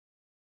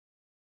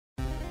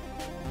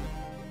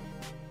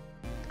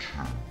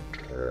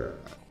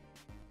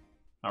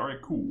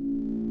Alright, cool.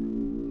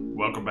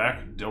 Welcome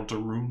back, Delta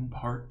Rune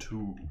Part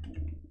 2.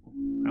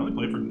 I only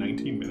played for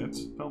 19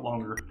 minutes. Felt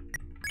longer.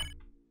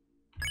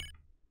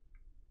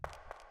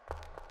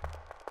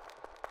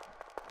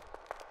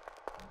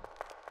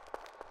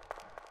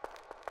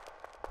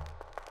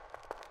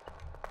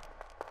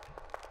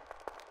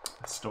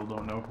 I still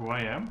don't know who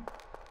I am.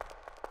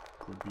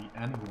 Could be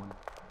anyone.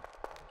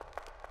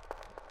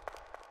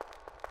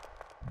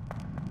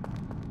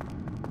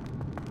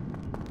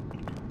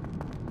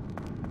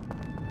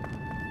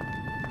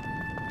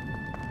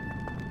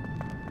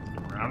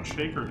 Ground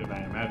shake, or did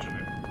I imagine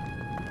it?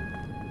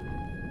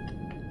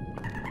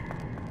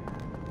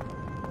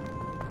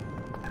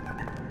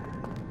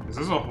 Is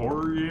this a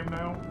horror game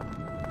now?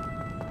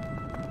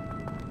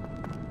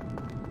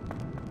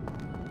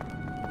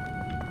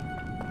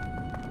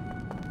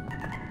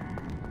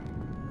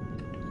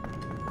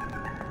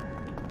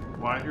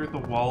 Well, I hear the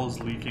wall is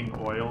leaking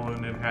oil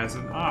and it has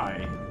an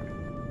eye.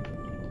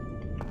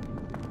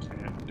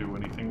 Can't do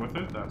anything with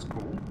it, that's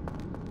cool.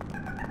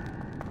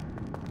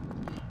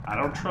 I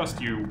don't trust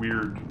you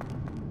weird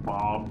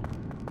mob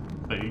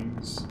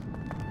things.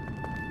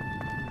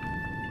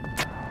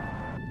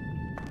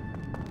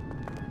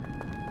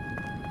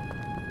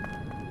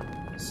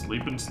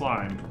 Sleeping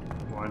slime.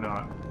 Why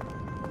not?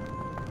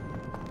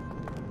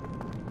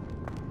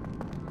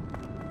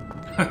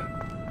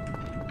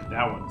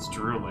 That one's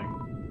drooling.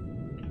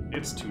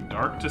 It's too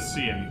dark to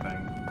see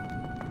anything.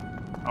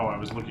 Oh, I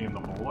was looking in the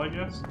hole, I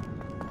guess?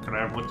 Could I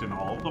have looked in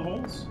all of the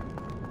holes?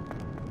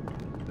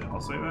 Did they all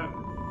say that?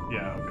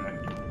 Yeah, okay.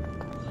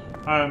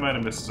 I might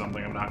have missed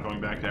something. I'm not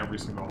going back to every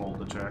single hole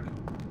to check.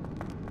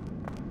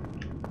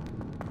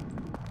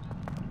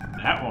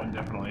 That one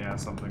definitely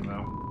has something,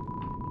 though.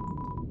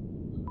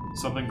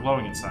 Something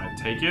glowing inside.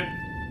 Take it?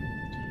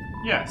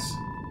 Yes.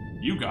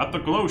 You got the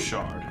glow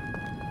shard.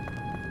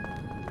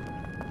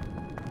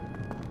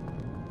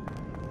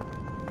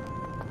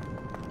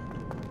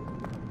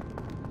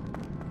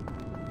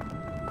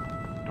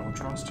 Don't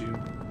trust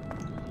you.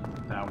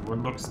 That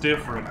one looks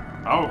different.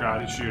 Oh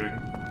god, he's shooting.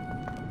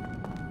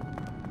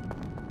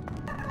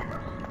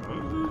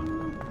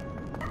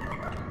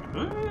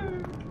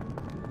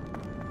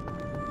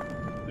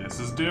 This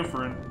is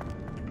different.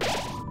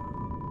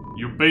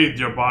 You bathed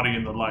your body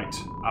in the light.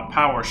 A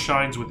power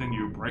shines within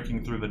you,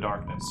 breaking through the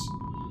darkness.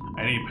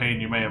 Any pain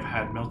you may have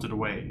had melted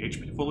away.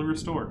 HP fully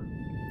restored.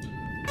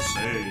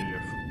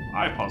 Save.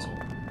 Eye puzzle.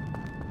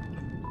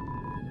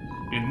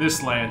 In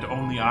this land,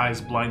 only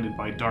eyes blinded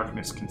by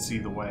darkness can see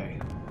the way.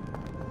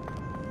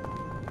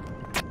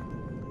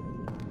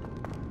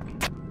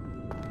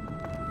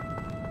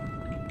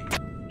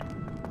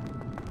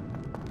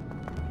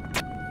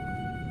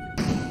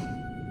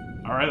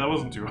 Alright, that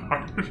wasn't too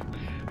hard.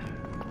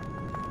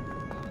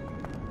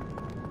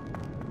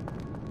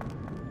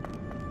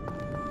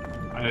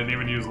 I didn't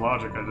even use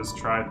logic, I just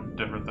tried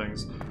different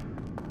things.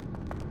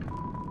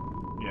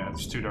 Yeah,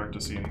 it's too dark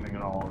to see anything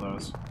in all of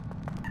those.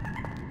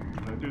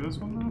 Can I do this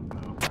one though?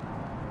 No.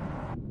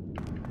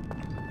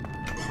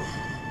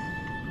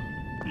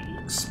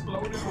 He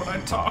exploded when I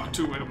talked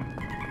to him.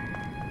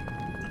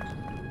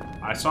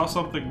 I saw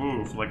something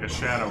move, like a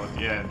shadow at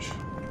the edge.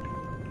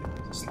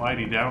 It's a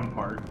slidey down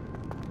part.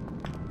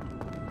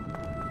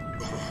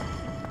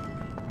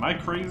 Am I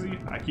crazy?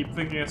 I keep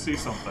thinking I see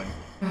something.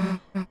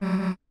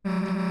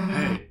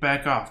 Hey,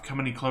 back off. Come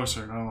any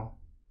closer, no.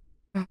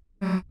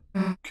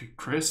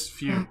 Chris?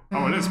 Phew.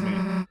 Oh, it is me.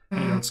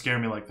 Hey, don't scare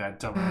me like that,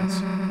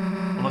 dumbass.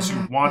 Unless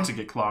you want to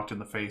get clocked in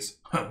the face.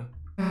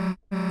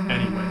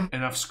 Anyway,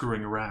 enough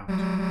screwing around.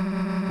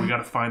 We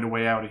gotta find a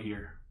way out of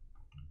here.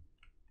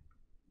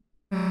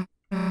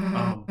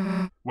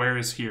 Where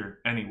is here,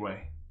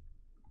 anyway?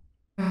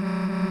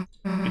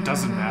 It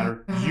doesn't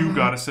matter. You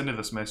got us into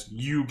this mess.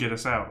 You get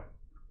us out.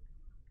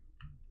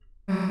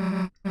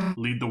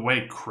 Lead the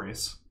way,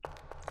 Chris.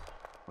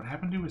 What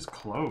happened to his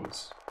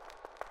clothes?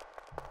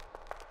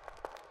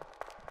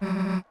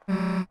 Oh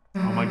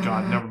my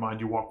god, never mind.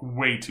 You walk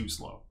way too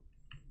slow.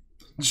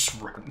 Just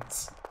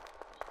runs.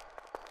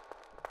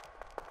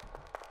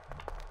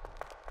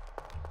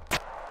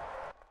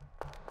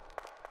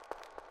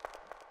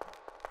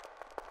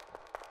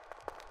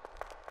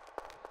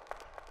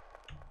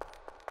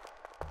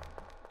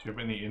 Do you have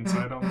any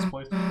insight on this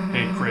place?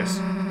 Hey, Chris,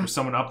 there's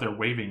someone up there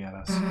waving at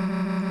us.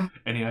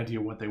 Any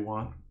idea what they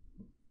want?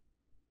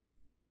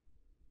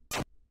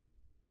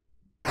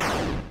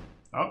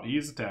 Oh,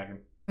 he's attacking.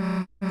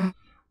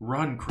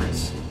 Run,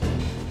 Chris.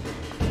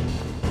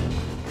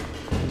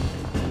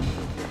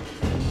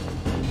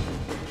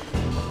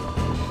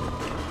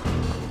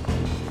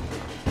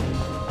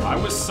 I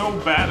was so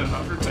bad at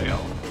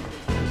Undertale.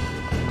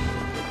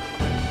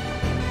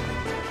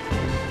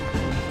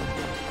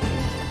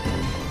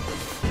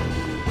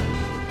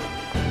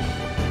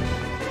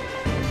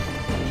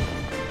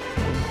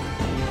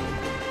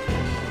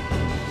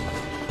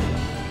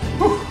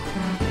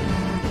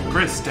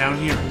 Chris, down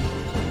here.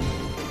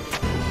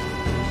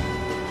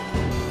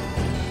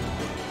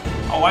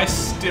 Oh, I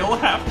still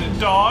have to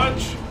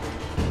dodge?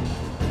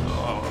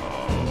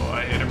 Oh,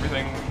 I hit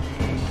everything.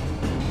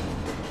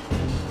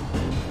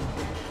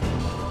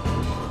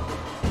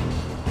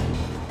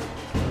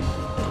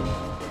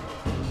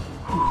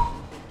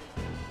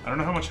 don't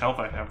know how much health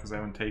I have because I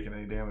haven't taken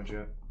any damage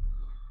yet.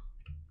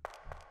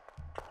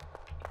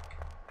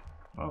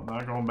 Well,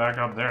 not going back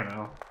up there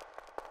now.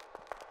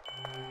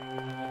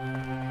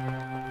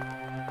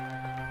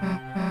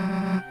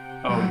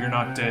 Oh, you're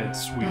not dead,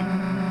 sweet.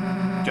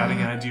 Got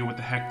any idea what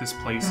the heck this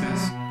place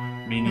is?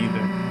 Me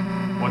neither.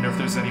 Wonder if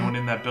there's anyone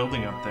in that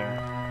building up there.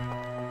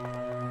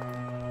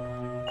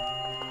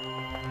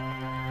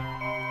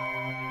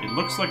 It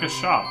looks like a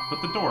shop,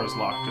 but the door is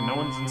locked and no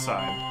one's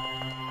inside.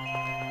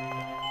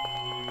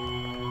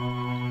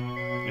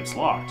 It's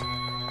locked.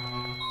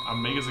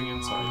 Amazing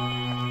insight.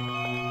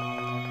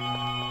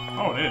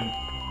 Oh, in.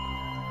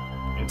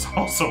 It's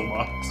also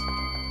locked.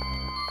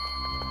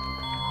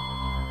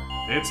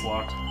 It's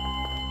locked.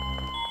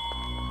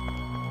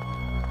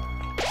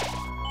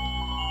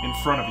 In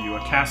front of you, a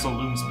castle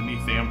looms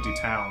beneath the empty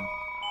town.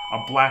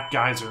 A black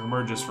geyser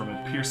emerges from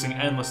it, piercing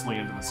endlessly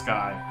into the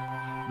sky.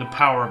 The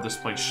power of this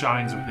place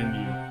shines within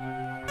you.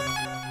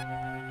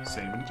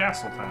 Same in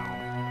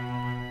Castletown.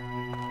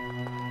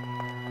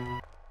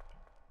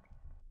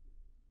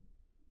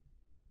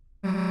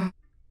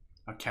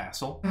 A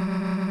castle?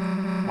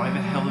 Why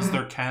the hell is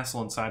there a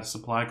castle inside a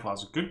supply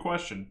closet? Good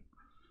question.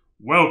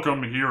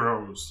 Welcome,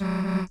 heroes.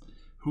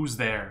 Who's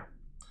there?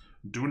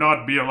 Do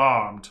not be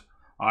alarmed.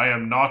 I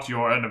am not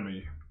your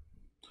enemy.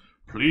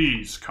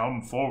 Please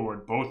come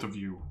forward, both of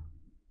you.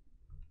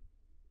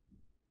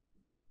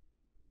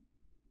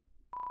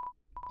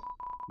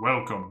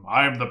 Welcome.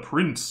 I am the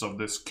prince of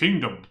this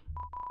kingdom.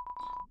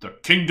 The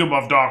Kingdom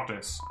of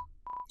Darkness.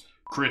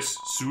 Chris,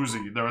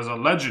 Susie, there is a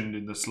legend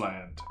in this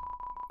land.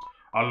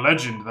 A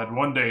legend that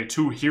one day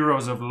 2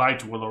 heroes of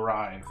light will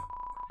arrive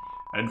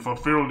and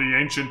fulfill the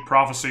ancient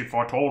prophecy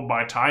foretold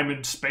by time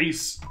and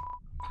space.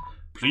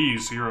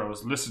 Please,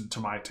 heroes, listen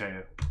to my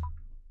tale.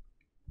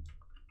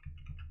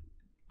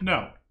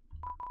 No.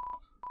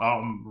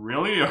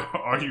 Really?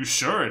 Are you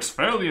sure? It's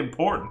fairly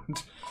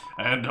important.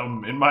 And,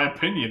 in my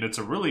opinion, it's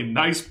a really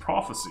nice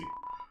prophecy.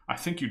 I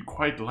think you'd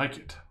quite like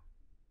it.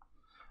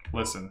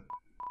 Listen.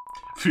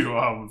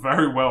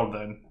 Very well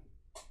then.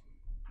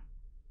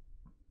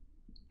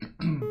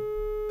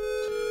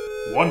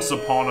 Once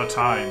upon a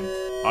time,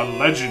 a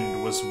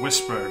legend was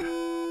whispered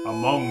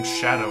among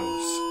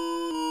shadows.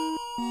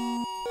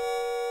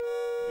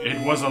 It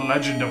was a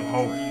legend of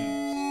hope.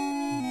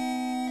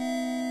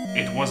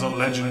 It was a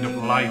legend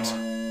of light.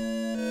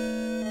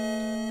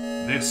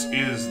 This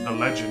is the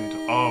legend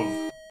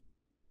of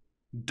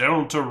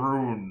Delta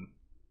Rune.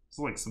 It's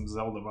like some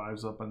Zelda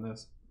vibes up in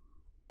this.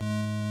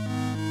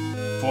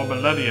 For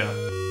millennia,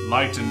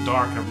 light and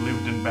dark have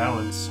lived in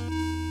balance,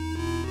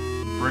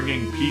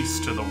 bringing peace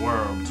to the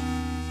world.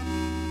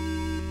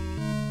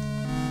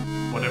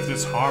 What if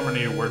this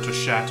harmony were to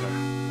shatter?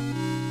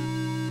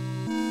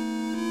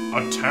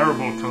 A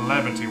terrible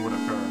calamity would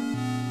occur.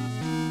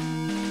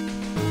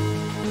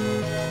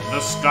 The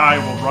sky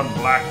will run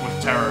black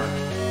with terror,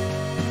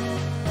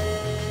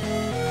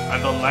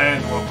 and the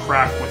land will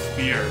crack with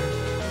fear.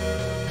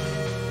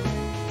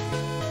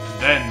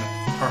 Then,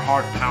 her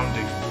heart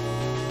pounding,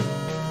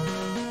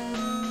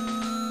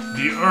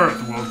 the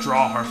earth will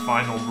draw her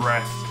final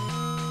breath.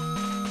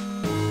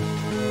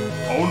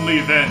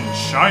 Only then,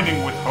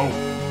 shining with hope,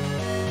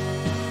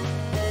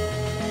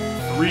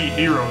 3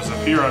 heroes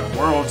appear at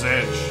World's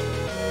Edge.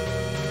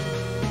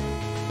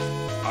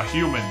 A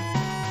human,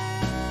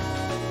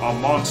 a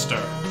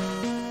monster,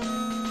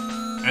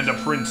 and a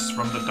prince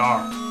from the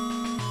dark.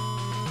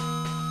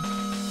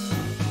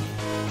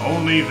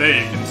 Only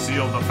they can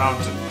seal the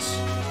fountains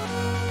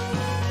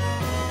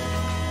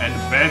and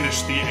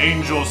banish the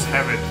angels'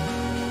 heaven.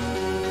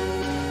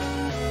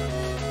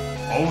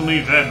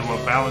 Only then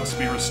will balance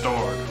be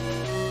restored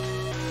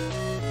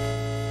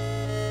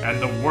and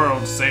the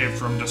world saved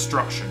from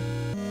destruction.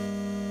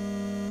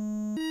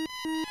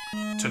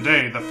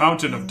 Today, the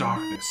Fountain of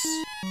Darkness,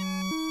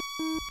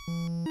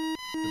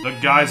 the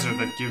geyser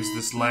that gives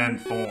this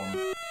land form,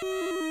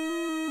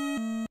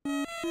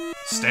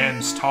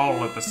 stands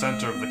tall at the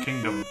center of the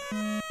kingdom.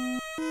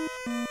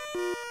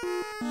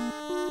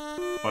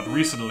 But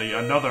recently,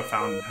 another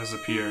fountain has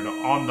appeared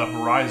on the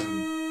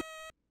horizon.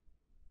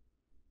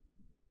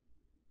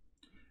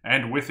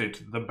 And with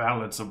it, the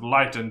balance of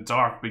light and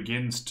dark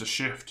begins to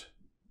shift.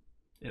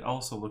 It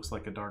also looks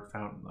like a dark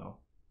fountain, though.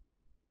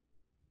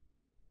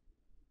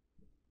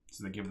 Does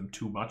that give them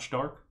too much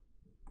dark?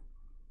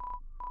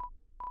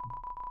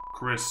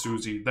 Chris,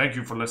 Susie, thank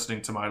you for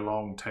listening to my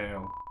long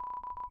tale.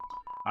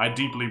 I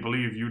deeply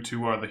believe you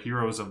two are the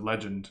heroes of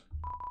legend.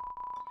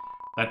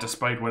 That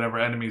despite whatever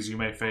enemies you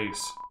may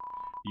face,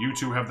 you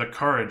two have the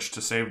courage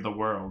to save the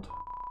world.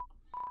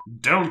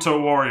 Delta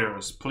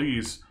Warriors,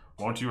 please,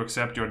 won't you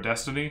accept your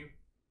destiny?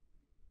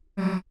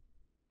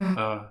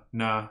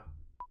 Nah.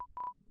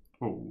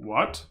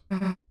 What?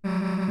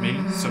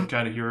 Me? Some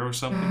kind of hero or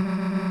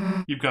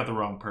something? You've got the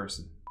wrong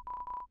person.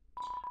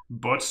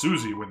 But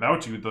Susie,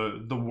 without you,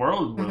 the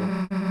world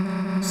will.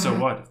 So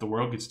what if the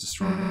world gets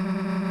destroyed?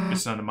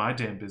 It's none of my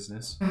damn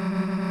business.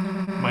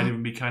 Might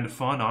even be kind of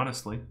fun,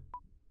 honestly.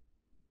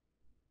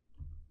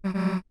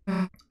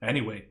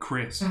 Anyway,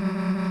 Chris,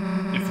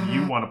 if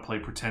you want to play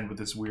pretend with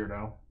this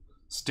weirdo,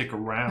 stick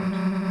around.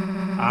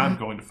 I'm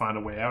going to find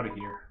a way out of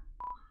here.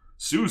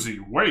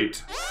 Susie,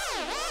 wait!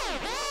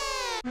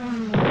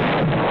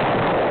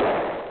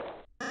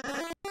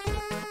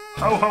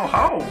 Ho ho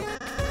ho!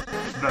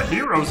 The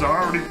heroes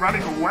are already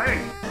running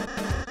away!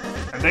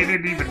 And they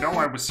didn't even know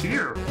I was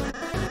here!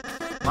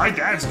 My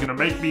dad's gonna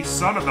make me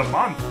son of the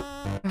month!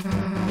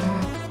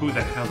 Who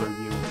the hell are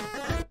you?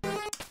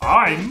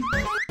 I'm...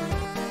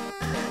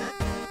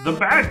 the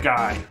bad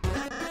guy!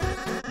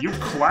 You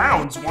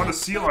clowns want to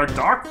steal our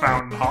dark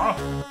fountain, huh?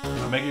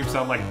 I'm making him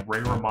sound like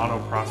Ray Romano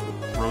crossed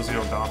with Rosie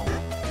O'Donnell.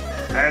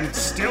 And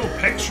still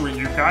picturing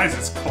you guys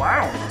as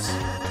clowns!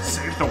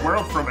 Save the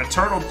world from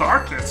eternal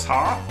darkness,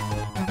 huh?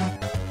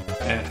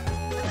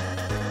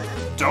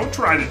 Don't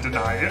try to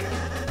deny it.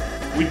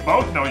 We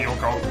both know you'll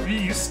go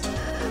east.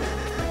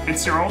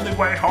 It's your only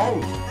way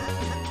home.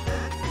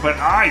 But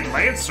I,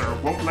 Lancer,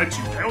 won't let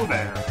you go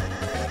there.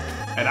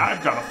 And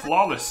I've got a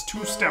flawless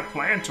two-step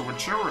plan to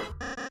ensure it.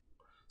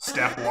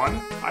 Step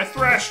 1, I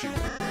thrash you.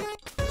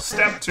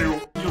 Step 2,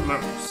 you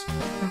lose.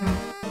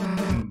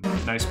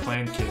 Nice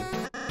plan, kid.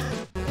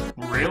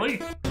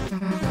 Really?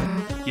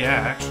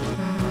 Yeah, actually.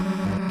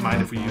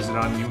 Mind if we use it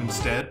on you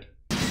instead?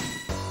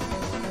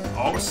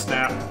 Oh,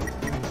 snap.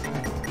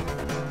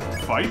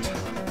 Fight?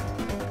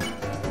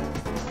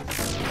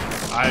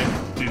 I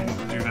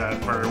didn't do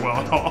that very well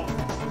at all.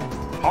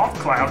 Hawk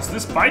Clouds,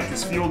 this bike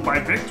is fueled by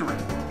victory.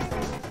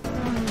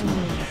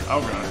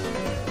 Oh god.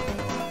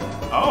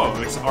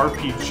 Oh, it's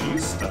RPG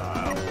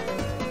style.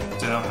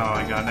 Don't know how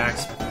I got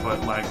next, but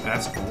like,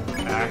 that's cool.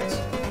 Act.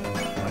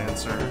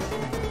 Lancer.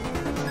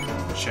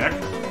 Check.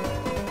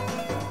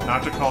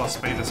 Not to call a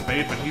spade,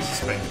 but he's a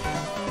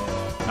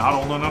spade. Not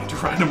old enough to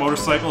ride a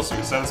motorcycle, so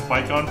he set his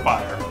bike on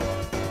fire.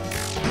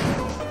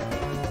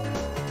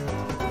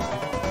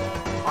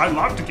 I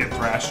love to get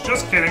thrashed.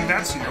 Just kidding,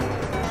 that's you.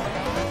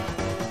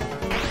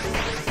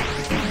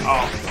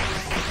 Oh.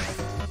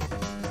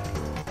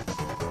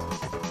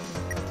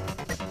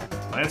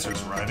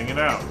 Lancer's riding it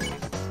out.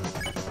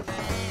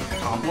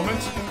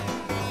 Compliment?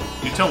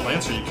 You tell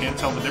Lancer you can't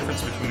tell the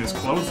difference between his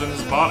clothes and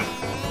his body.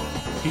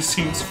 He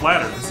seems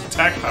flattered. His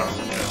attack power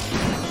went down.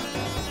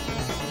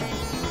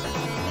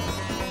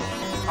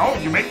 Oh,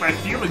 you make my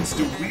feelings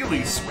do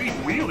wheelies, sweet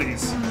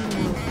wheelies.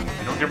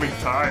 You don't give me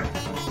time.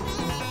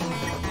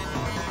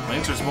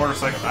 Lancer's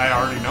motorcycle, I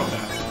already know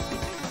that.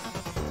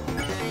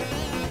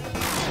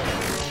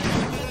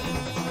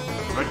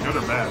 Is that good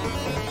or bad?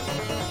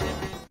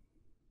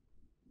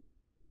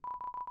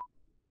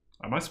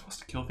 Am I supposed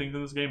to kill things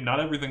in this game? Not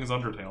everything is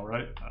Undertale,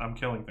 right? I'm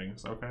killing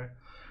things, okay?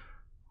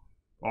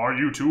 Are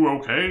you two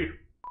okay?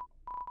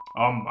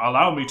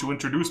 Allow me to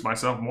introduce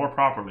myself more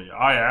properly.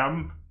 I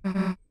am...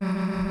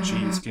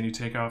 Jeez, can you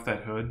take off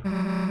that hood?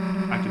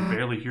 I can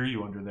barely hear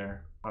you under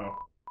there. Oh.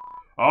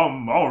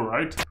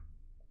 Alright.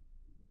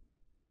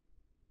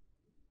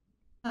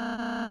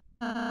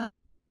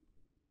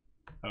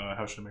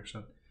 How should I make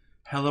sense?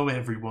 Hello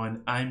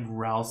everyone, I'm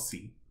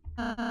Ralsei.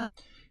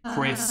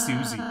 Chris,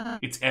 Susie,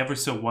 it's ever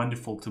so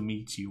wonderful to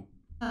meet you.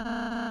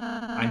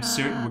 I'm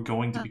certain we're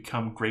going to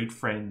become great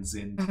friends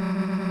and...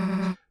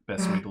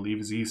 Best way to leave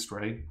is east,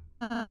 right?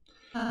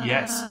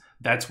 Yes,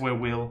 that's where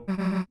we'll...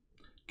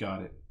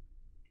 Got it.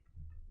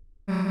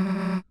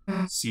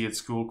 See you at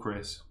school,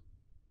 Chris.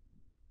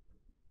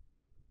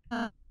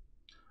 I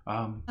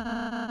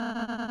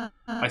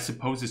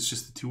suppose it's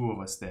just the two of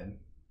us then.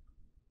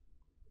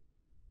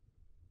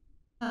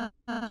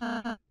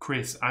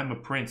 Chris, I'm a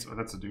prince. Oh,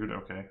 that's a dude,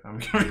 okay. I'm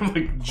giving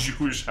like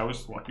Jewish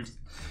housewives.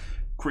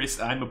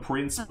 Chris, I'm a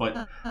prince,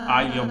 but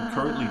I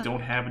currently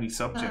don't have any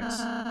subjects.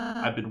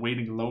 I've been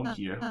waiting alone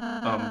here,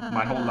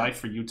 my whole life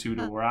for you two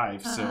to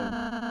arrive, so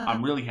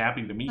I'm really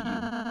happy to meet you.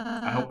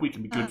 I hope we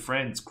can be good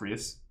friends,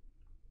 Chris.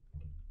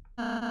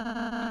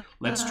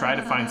 Let's try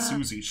to find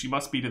Susie. She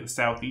must be to the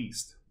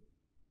southeast.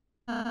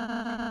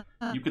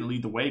 You can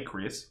lead the way,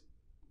 Chris.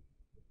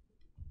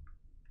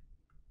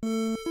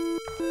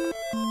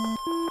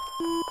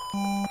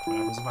 What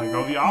happens if I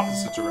go the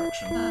opposite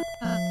direction?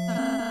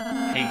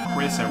 Hey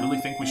Chris, I really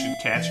think we should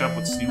catch up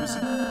with Susie.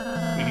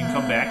 We can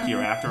come back here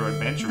after our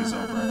adventure is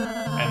over,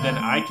 and then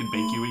I can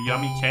bake you a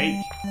yummy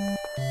cake.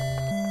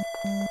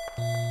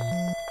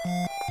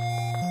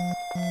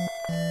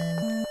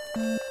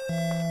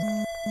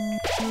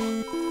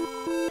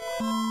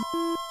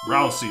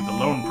 Ralsei, the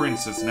lone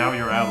prince, is now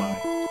your ally.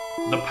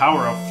 The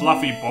power of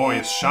Fluffy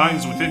Boy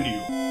shines within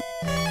you.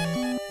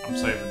 I'm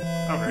saving.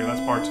 Okay,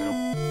 that's part 2.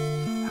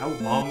 How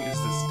long is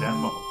this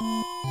demo?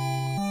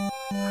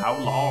 How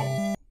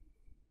long?